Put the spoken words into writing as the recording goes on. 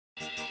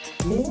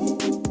Hi,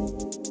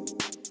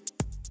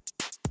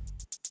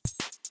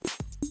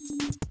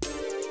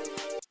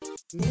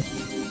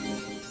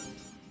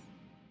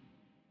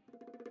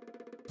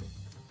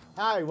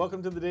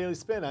 welcome to the Daily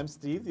Spin. I'm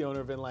Steve, the owner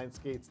of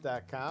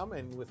InlineSkates.com,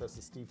 and with us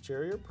is Steve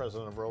Cherrier,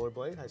 president of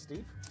Rollerblade. Hi,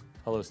 Steve.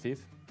 Hello,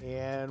 Steve.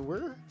 And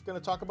we're going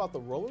to talk about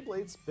the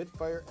Rollerblade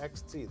Spitfire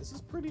XT. This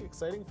is pretty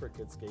exciting for a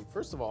kid skate.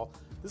 First of all,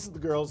 this is the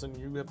girls and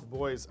you have the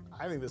boys.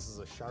 I think this is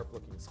a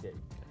sharp-looking skate.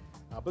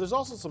 But there's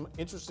also some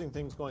interesting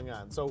things going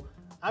on. So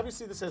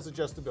obviously this has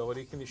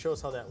adjustability. Can you show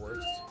us how that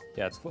works?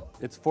 Yeah,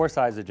 it's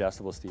four-size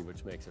adjustable, Steve,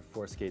 which makes it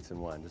 4 skates in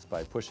one. Just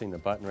by pushing the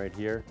button right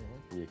here,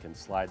 you can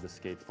slide the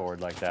skate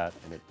forward like that,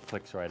 and it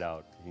clicks right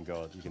out.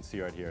 You can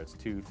see right here, it's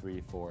 2, 3,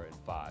 4, and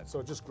 5. So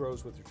it just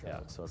grows with your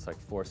child. Yeah, so it's like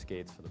 4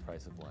 skates for the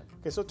price of 1.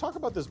 Okay, so talk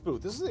about this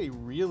boot. This is a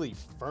really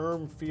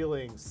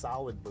firm-feeling,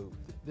 solid boot.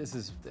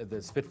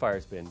 The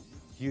Spitfire's been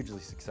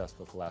hugely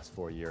successful for the last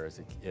 4 years.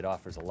 It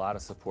offers a lot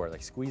of support.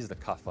 Like squeeze the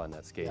cuff on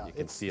that skate, you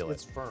can feel it.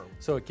 It's firm.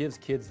 So it gives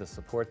kids the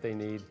support they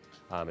need.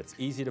 It's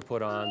easy to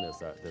put on.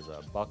 There's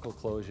a buckle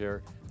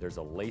closure. There's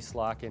a lace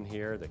lock in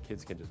here. The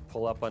kids can just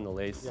pull up on the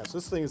lace. Yeah, so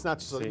this thing is not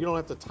just, you don't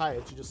have to tie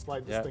it. You just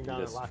slide this thing down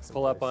and it locks in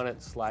pull place. up on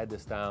it, slide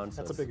this down.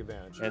 That's a big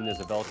advantage. And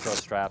there's a Velcro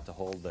strap to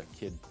hold the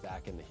kid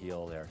back in the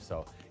heel there.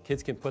 So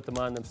kids can put them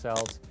on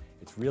themselves.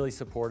 It's really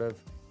supportive,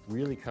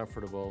 really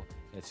comfortable.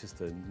 It's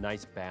just a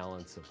nice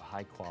balance of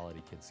high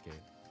quality kid skate.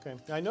 Okay.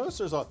 I noticed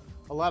there's a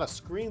lot of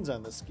screens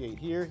on the skate.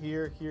 Here,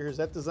 here, here. Is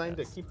that designed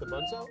to keep the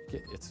bugs out?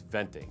 It's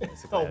venting,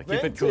 basically. Oh, keep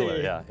venting. it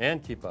cooler, yeah.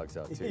 And keep bugs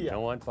out, too. Yeah. You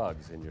don't want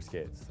bugs in your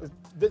skates.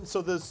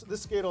 So this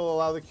skate will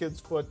allow the kid's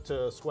foot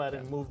to sweat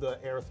and move the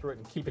air through it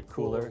and keep it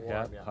cooler and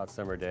warm. Yeah, hot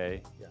summer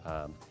day.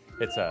 Yeah.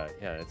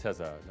 It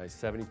has a nice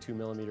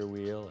 72mm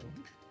wheel.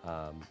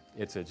 And,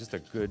 it's just a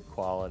good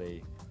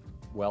quality,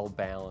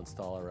 well-balanced,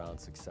 all-around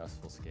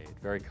successful skate.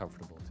 Very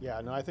comfortable. Yeah,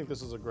 no, I think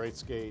this is a great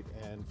skate,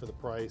 and for the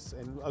price.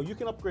 And you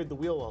can upgrade the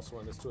wheel also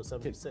on this to a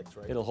 76,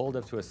 right? It'll hold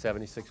up to a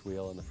 76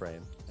 wheel in the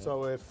frame.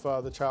 So if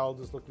the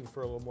child is looking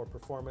for a little more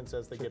performance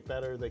as they get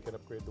better, they can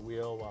upgrade the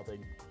wheel while they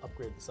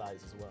upgrade the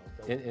size as well.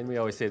 And we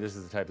always say this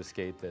is the type of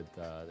skate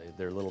that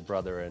their little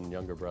brother and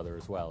younger brother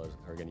as well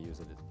are going to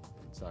use it.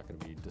 It's not going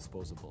to be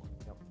disposable.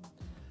 Yep.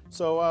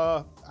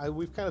 So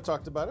we've kind of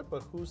talked about it,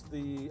 but who's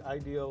the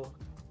ideal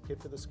kid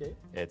for the skate?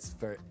 It's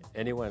for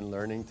anyone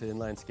learning to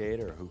inline skate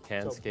or who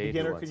can skate.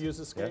 Beginner could use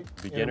the skate?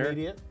 Yep. Beginner.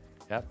 Intermediate?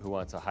 Yep, who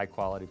wants a high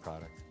quality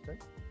product. Okay.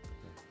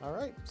 All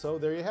right, so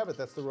there you have it.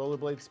 That's the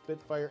Rollerblade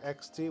Spitfire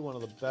XT, one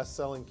of the best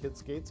selling kid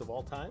skates of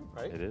all time,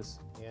 right? It is.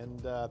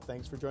 And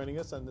thanks for joining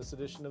us on this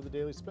edition of the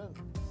Daily Spin.